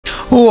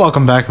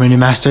Welcome back, Mini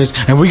Masters,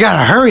 and we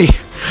gotta hurry.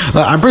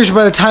 I'm pretty sure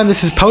by the time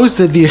this is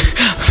posted, the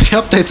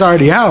update's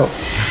already out.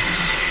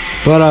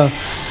 But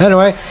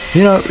anyway,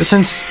 you know,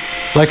 since,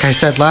 like I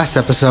said last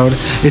episode,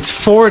 it's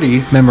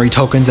 40 memory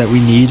tokens that we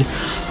need.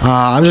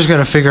 I'm just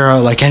gonna figure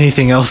out like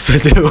anything else to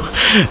do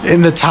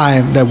in the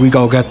time that we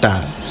go get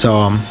that.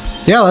 So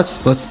yeah,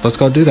 let's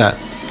go do that.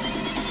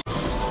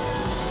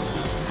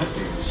 That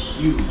thing is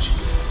huge.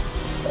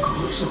 It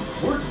looks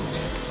important.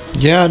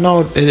 Yeah,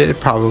 no, it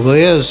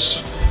probably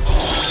is.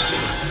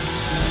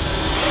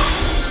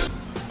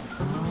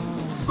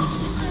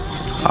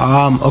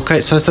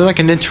 Okay, so it says I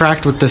can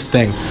interact with this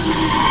thing.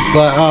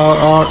 But,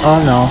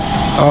 oh no.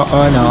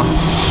 Oh no.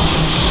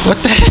 What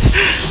the?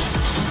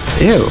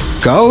 Ew,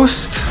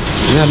 ghost?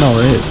 Yeah, no,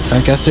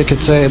 I guess it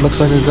could say it looks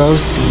like a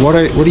ghost. What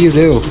do you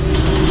do?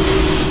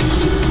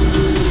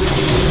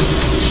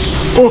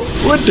 Oh,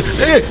 what the?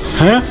 Hey,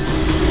 huh?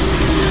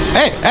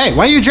 Hey,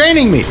 why are you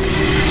draining me?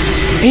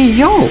 Hey,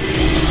 yo.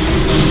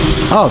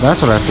 Oh,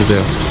 that's what I have to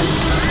do.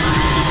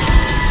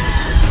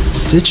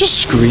 Did it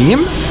just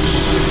scream?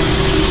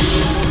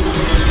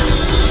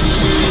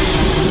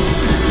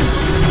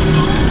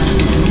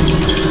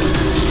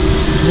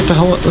 What the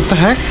hell? What the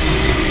heck?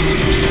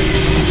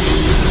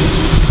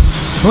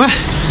 What?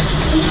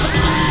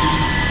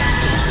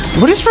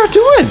 What is bro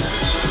doing?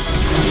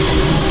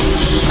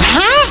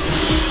 Huh?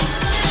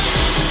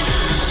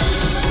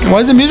 Why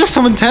is the music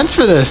so intense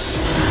for this?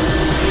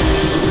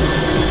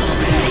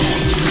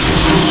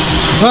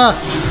 Ah.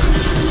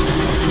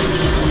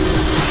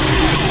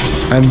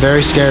 I'm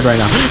very scared right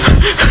now.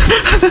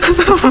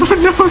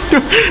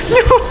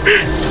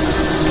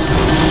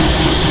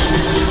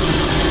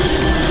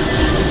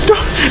 No.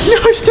 No,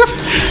 stop!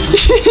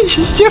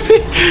 Stop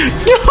it!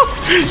 No!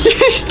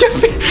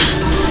 Stop it!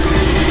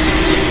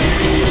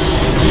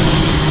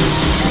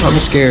 I'm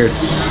scared.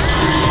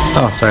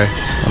 Oh, sorry.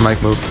 My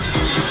mic moved.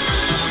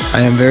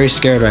 I am very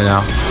scared right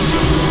now.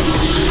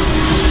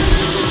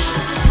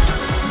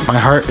 My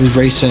heart is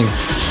racing.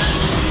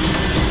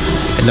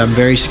 And I'm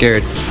very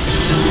scared.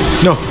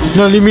 No,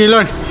 leave me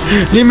alone!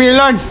 Leave me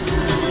alone!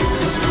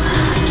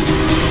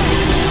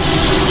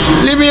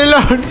 Leave me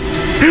alone!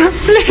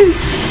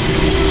 Please!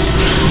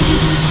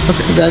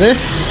 Okay, is that it?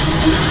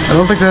 I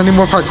don't think there's any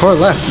more parkour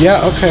left.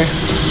 Yeah, okay.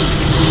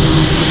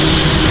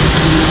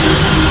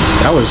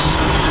 That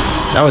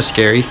was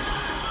scary.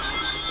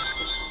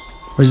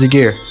 Where's the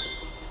gear?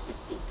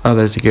 Oh,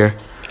 there's the gear.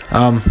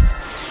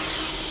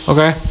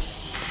 Okay.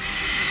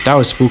 That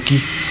was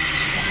spooky.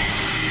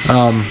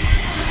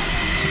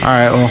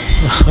 Alright, well,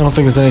 I don't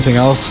think there's anything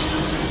else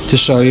to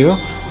show you.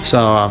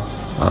 So,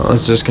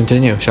 let's just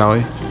continue, shall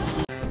we?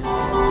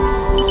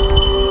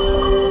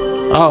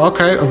 Oh,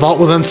 okay. A vault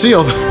was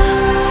unsealed.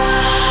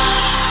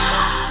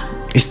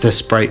 It's the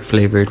Sprite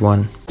flavored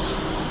one.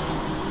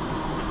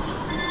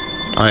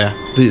 Oh yeah,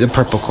 the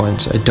purple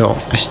coins.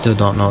 I still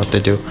don't know what they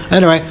do.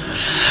 Anyway,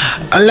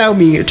 allow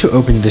me to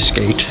open this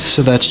gate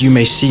so that you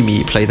may see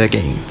me play the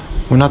game.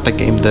 Well, not the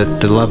game,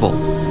 the level.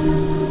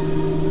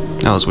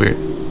 That was weird.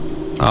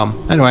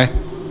 Anyway.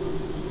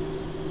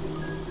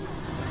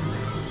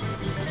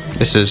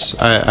 This is,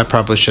 I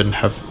probably shouldn't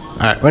have.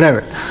 Alright,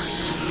 whatever.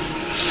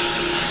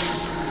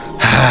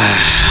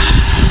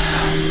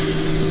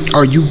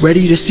 Are you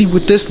ready to see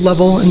what this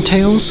level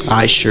entails?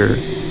 I sure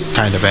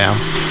kind of am.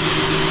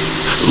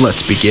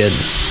 Let's begin.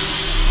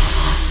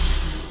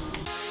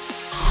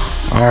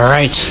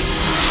 Alright.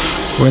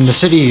 We're in the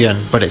city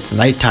again, but it's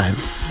nighttime.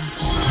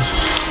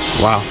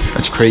 Wow,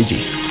 that's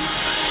crazy.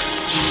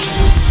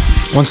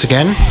 Once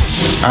again,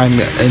 I'm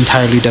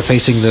entirely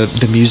defacing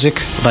the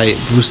music by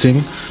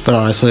boosting, but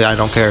honestly, I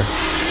don't care.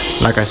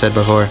 Like I said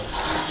before.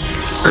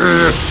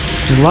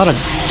 There's a lot of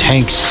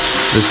tanks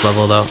this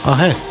level though. Oh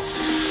hey.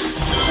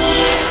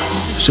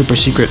 Super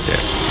secret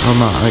there. Oh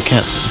no, I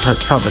can't.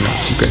 It's probably not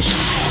secret.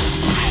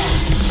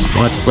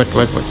 What?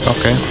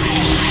 Okay.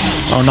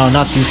 Oh no,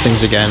 not these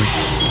things again.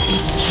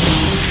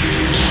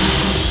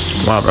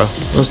 Wow, bro.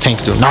 Those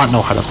tanks do not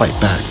know how to fight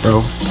back,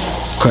 bro.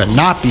 Could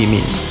not be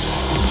me.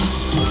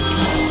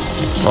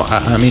 Well,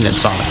 I mean in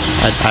Sonic.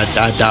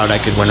 I doubt I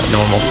could win a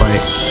normal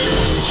fight.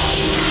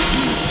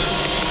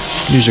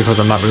 Usually because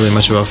I'm not really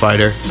much of a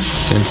fighter,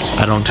 since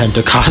I don't tend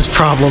to cause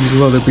problems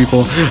with other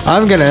people.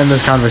 I'm gonna end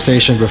this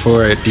conversation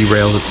before it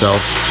derails itself.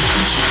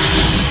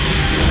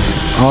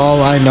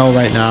 All I know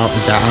right now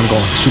is that I'm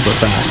going super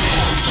fast.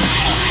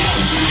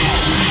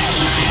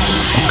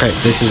 Okay,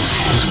 this is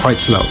quite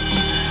slow.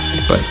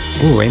 But,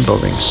 ooh, rainbow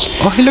rings.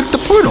 Oh, hey, look, the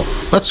portal.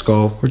 Let's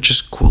go. We're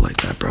just cool like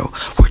that, bro.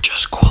 We're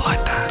just cool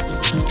like that.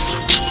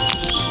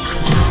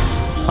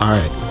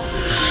 Alright.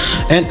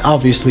 And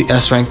obviously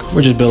S rank,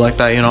 we're just built like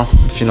that, you know.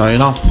 If you know, you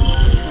know.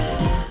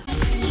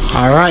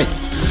 Alright.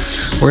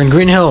 We're in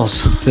Green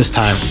Hills this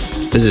time.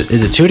 Is it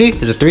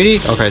 2D? Is it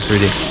 3D? Okay, it's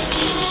 3D.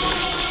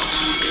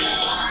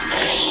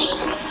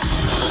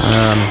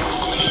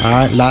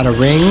 Alright, lot of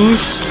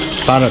rings.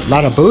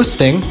 Lot of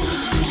boosting.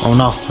 Oh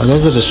no, are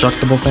those the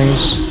destructible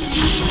things?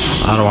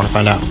 I don't want to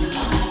find out.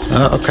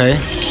 Okay.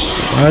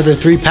 Why are there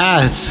 3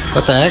 paths?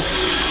 What the heck?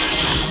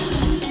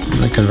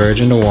 and they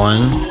converge into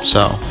one.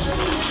 So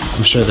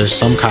I'm sure there's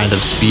some kind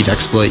of speed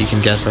exploit you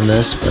can get from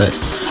this, but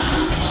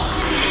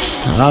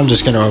I'm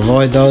just gonna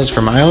avoid those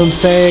for my own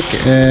sake,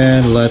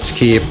 and let's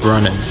keep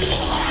running.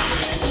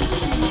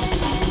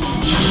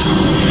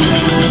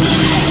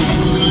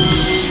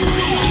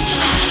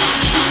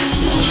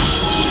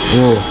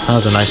 Ooh, that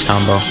was a nice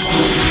combo.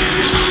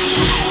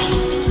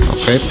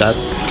 Okay, that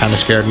kind of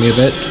scared me a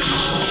bit.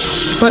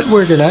 But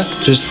we're gonna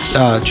just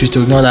choose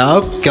to ignore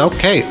that.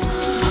 Okay.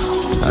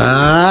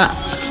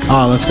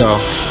 Oh, let's go.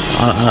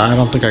 I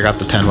don't think I got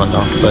the 10 one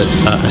though, but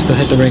I still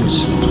hit the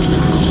rings.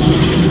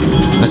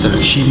 That's an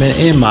achievement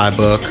in my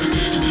book.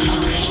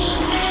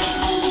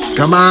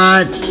 Come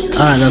on!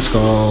 Alright, let's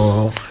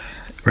go.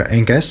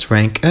 Rank S,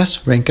 please.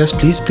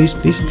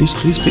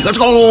 Let's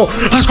go!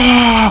 Let's go!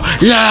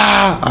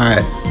 Yeah!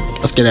 Alright,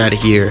 let's get out of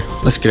here.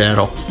 Let's get out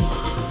of.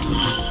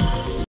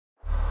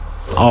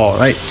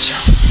 Alright.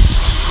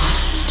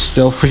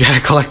 Still, we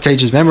gotta collect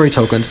Sage's memory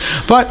tokens,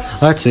 but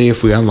let's see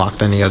if we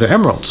unlocked any other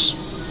emeralds.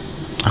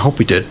 I hope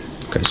we did,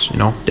 because, you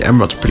know, the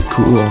emeralds are pretty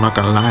cool, I'm not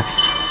gonna lie.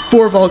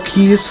 4 vault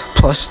keys,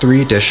 plus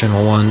 3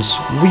 additional ones.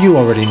 You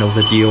already know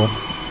the deal.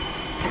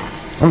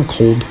 I'm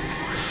cold.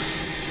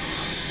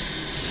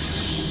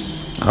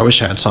 I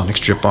wish I had Sonic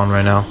Strip on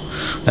right now.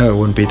 That it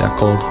wouldn't be that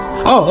cold.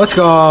 Oh, let's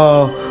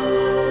go!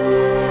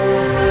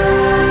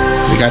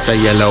 We got the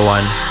yellow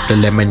one, the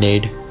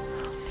lemonade.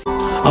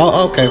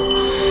 Oh, okay.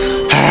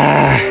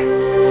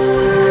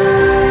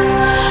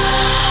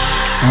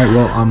 Alright,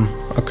 well,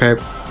 okay.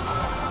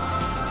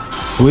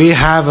 We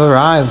have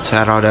arrived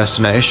at our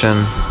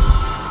destination.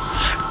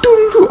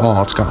 Oh,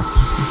 let's go.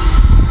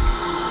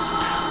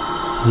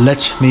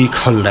 Let me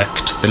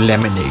collect the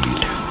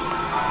lemonade.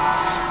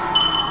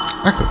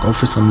 I could go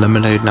for some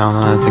lemonade now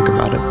that I think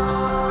about it.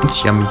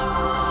 It's yummy.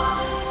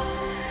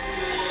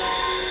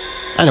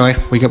 Anyway,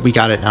 we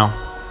got it now.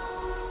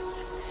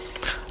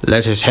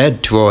 Let us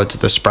head towards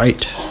the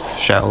sprite,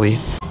 shall we?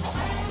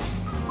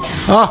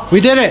 Oh,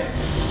 we did it!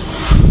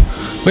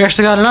 We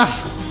actually got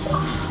enough.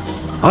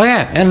 Oh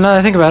yeah, and now that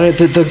I think about it,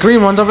 the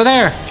green one's over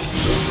there.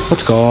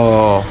 Let's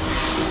go.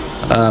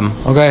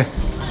 Okay.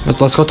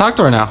 Let's go talk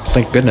to her now.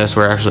 Thank goodness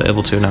we're actually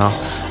able to now.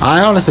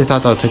 I honestly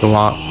thought that would take a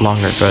lot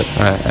longer, but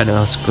alright, anyway,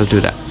 let's go do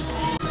that.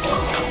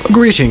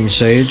 Greetings,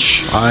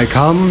 Sage. I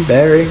come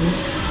bearing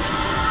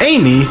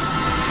Amy.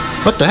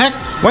 What the heck?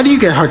 Why do you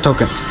get heart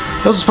tokens?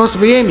 Those are supposed to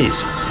be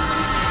Amy's.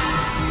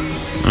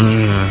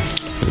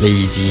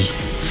 Lazy.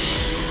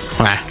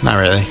 Nah, not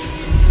really.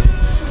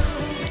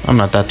 I'm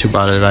not that too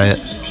bothered by it.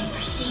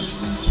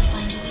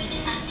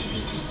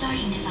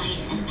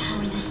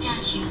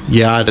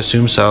 Yeah, I'd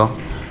assume so.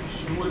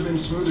 It would have been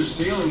smoother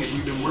sailing if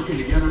we'd been working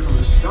together from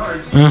the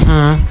start.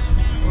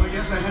 Mm-hmm. Well, I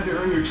guess I had to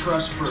earn your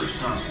trust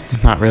first, huh?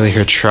 Not really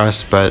her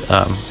trust, but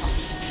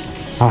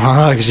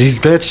she's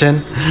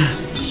glitching.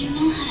 Do you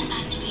know how to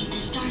activate the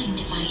starting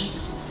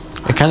device?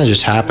 It kind of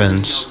just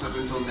happens. Up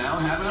until now,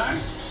 haven't I?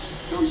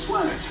 Don't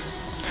sweat it.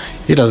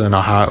 He doesn't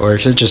know how it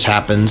works. It just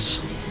happens.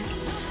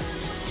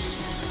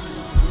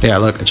 Yeah,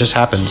 look, it just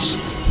happens.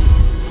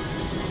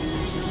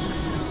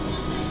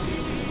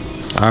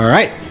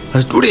 Alright,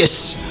 let's do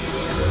this.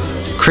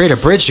 Create a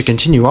bridge to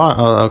continue on.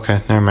 Oh,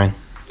 okay, never mind.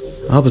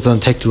 I hope it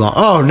doesn't take too long.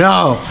 Oh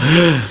no!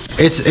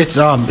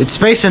 It's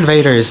Space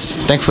Invaders.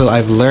 Thankfully,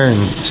 I've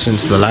learned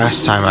since the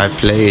last time I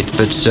played,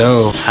 but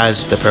so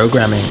has the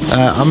programming.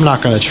 I'm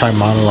not gonna try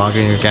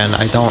monologuing again.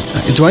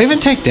 Do I even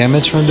take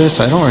damage from this?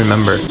 I don't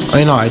remember.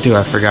 Oh, no, I do.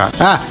 I forgot.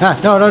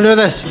 No, don't do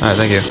this. Alright,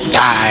 thank you.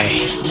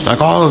 Die!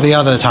 Like all of the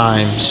other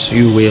times,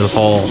 you will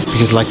fall.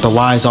 Because like the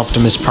wise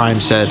Optimus Prime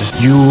said,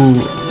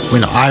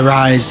 when I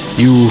rise,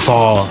 you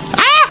fall.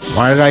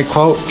 Why did I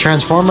quote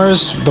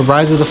Transformers, The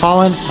Rise of the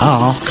Fallen? I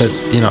don't know,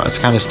 because, you know, it's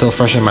kind of still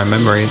fresh in my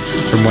memory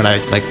from when I,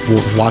 like,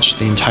 watched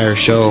the entire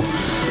show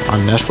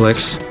on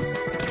Netflix.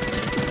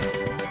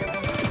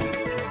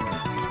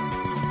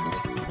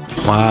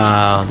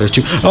 Wow, there's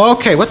two.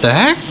 Okay, what the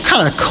heck? What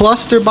kind of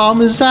cluster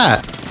bomb is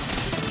that?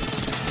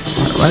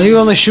 Why are you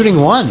only shooting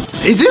one?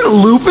 Is it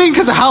looping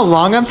because of how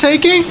long I'm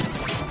taking?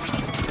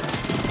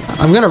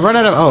 I'm gonna run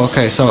out of. Oh,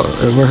 okay, so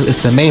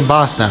it's the main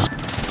boss now.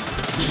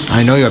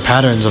 I know your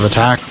patterns of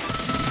attack.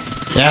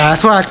 Yeah,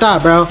 that's what I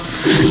thought, bro.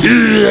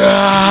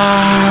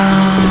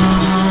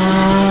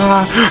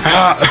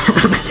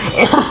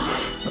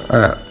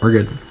 Alright, we're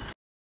good.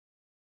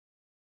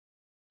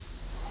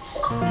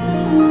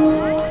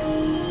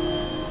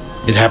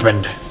 It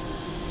happened.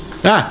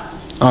 Ah!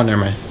 Oh,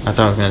 never mind. I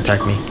thought it was gonna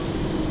attack me.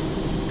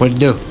 What'd you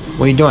do?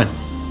 What are you doing?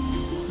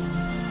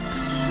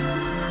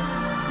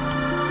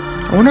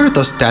 I wonder what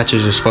those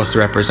statues are supposed to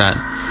represent.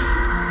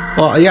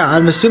 Well, yeah,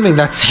 I'm assuming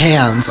that's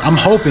hands. I'm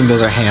hoping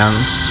those are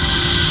hands.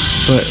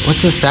 But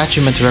what's the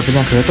statue meant to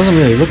represent? Because it doesn't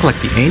really look like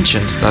the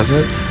ancients, does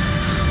it?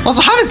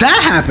 Also, how does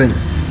that happen?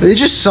 Are they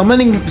just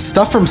summoning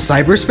stuff from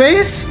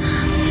cyberspace?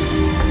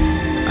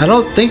 I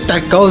don't think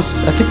that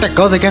goes... I think that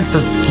goes against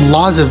the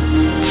laws of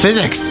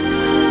physics.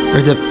 Or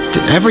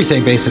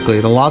everything, basically.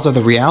 The laws of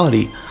the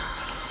reality.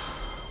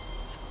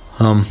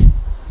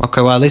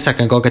 Okay, well, at least I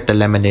can go get the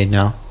lemonade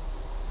now.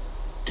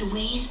 The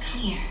way is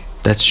clear.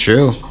 That's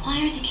true.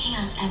 Acquire the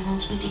Chaos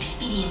Emeralds with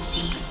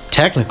expediency.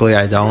 Technically,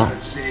 I don't.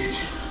 God, Sage.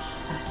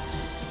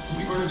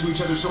 We've run into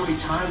each other so many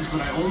times,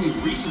 but I only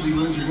recently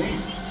learned your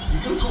name. You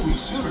could have told me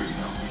sooner, you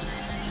know.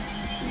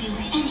 We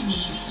were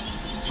enemies.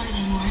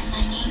 Furthermore,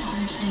 my name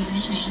holds no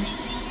meaning.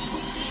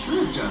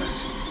 Sure it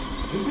does.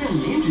 This man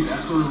named you that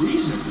for a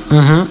reason.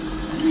 Mm-hmm.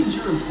 That means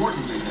you're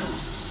important to him.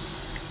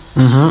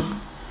 Mm-hmm.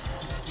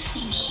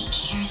 Think he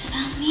cares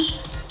about me?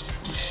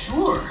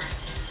 Sure.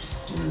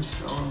 In his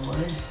own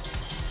way.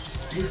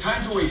 Hey,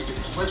 time's wasted.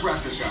 Let's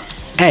wrap this up.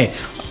 Hey,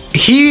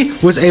 he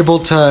was able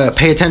to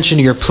pay attention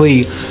to your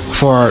plea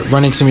for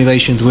running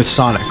simulations with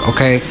Sonic,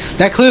 okay?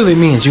 That clearly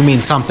means you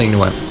mean something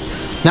to him.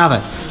 Now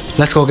then,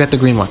 let's go get the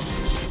green one.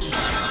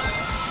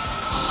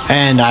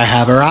 And I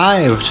have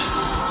arrived.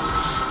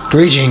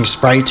 Greetings,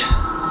 Sprite.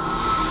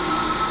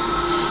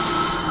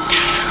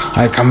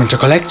 I've come in to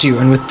collect you,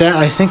 and with that,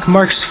 I think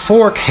marks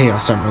 4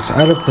 Chaos Emeralds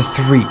out of the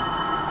 3.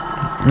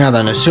 Now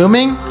then,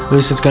 assuming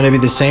this is going to be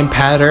the same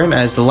pattern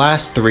as the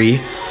last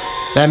 3,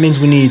 that means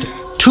we need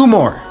 2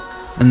 more,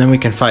 and then we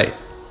can fight.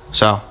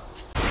 So.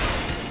 I'm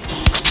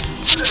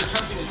never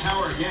trusting a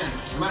tower again,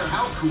 no matter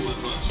how cool it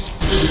looks.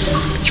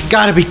 You've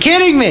got to be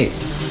kidding me!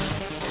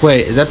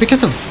 Wait, is that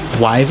because of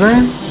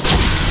Wyvern?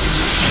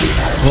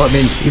 Well, I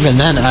mean, even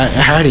then, I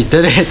already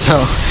did it, so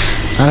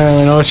I don't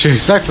really know what you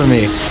expect from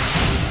me.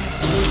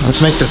 Let's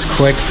make this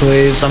quick,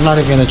 please. I'm not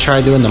even going to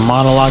try doing the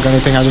monologue or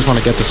anything. I just want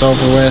to get this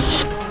over with.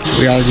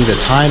 We got to do the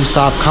time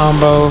stop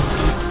combo.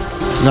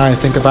 Now I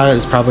think about it,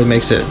 this probably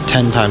makes it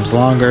 10 times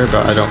longer,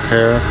 but I don't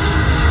care.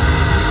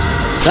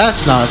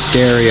 That's not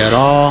scary at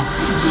all.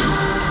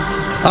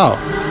 Oh,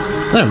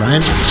 never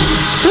mind.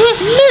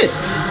 This is it.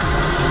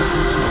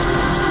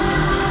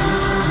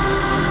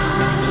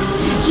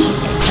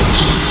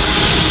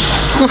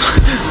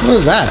 What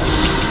was that?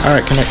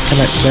 Alright, connect.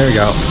 There we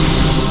go.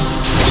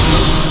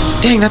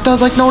 Dang, that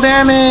does like no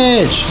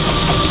damage!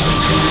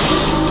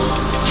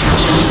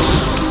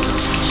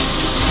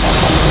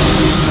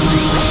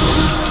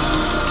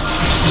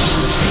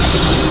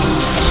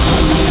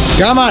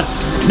 Come on!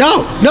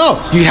 No! No!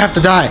 You have to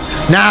die!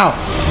 Now!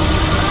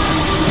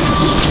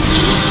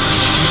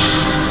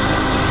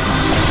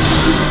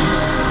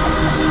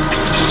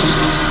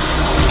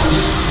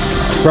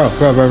 Bro.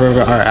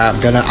 Alright,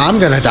 I'm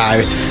gonna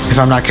die if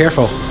I'm not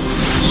careful.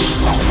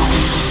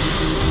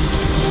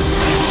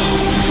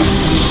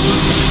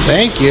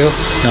 Thank you.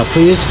 Now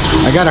please,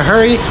 I gotta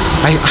hurry.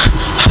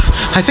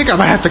 I think I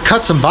might have to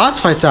cut some boss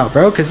fights out,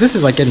 bro, because this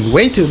is like getting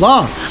way too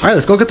long. Alright,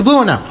 let's go get the blue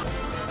one now.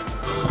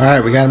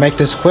 Alright, we gotta make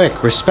this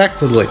quick,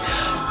 respectfully.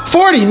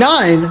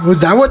 49? Was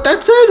that what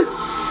that said?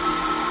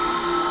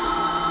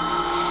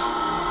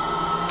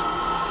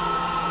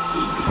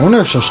 I wonder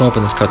if she'll show up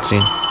in this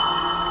cutscene.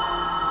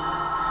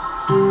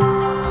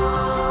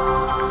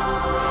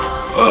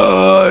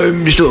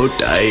 I'm so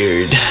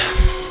tired.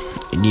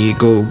 I need to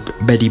go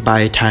beddy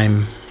bye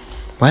time.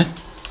 What?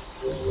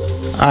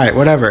 Alright,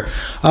 whatever.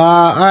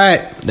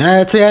 Alright,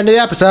 that's the end of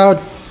the episode.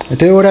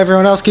 Do what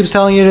everyone else keeps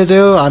telling you to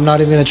do. I'm not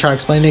even going to try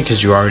explaining it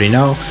because you already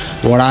know.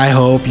 What I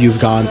hope you've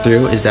gone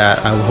through is that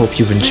I hope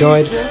you've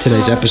enjoyed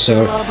today's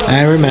episode.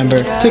 And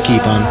remember to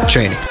keep on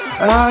training.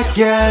 I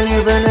can't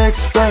even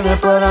explain it,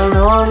 but I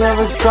know I'll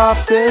never stop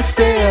this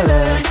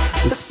feeling.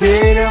 The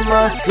speed in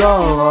my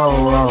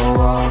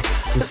soul,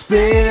 the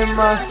speed in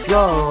my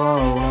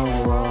soul,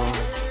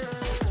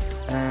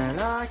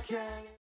 and I can't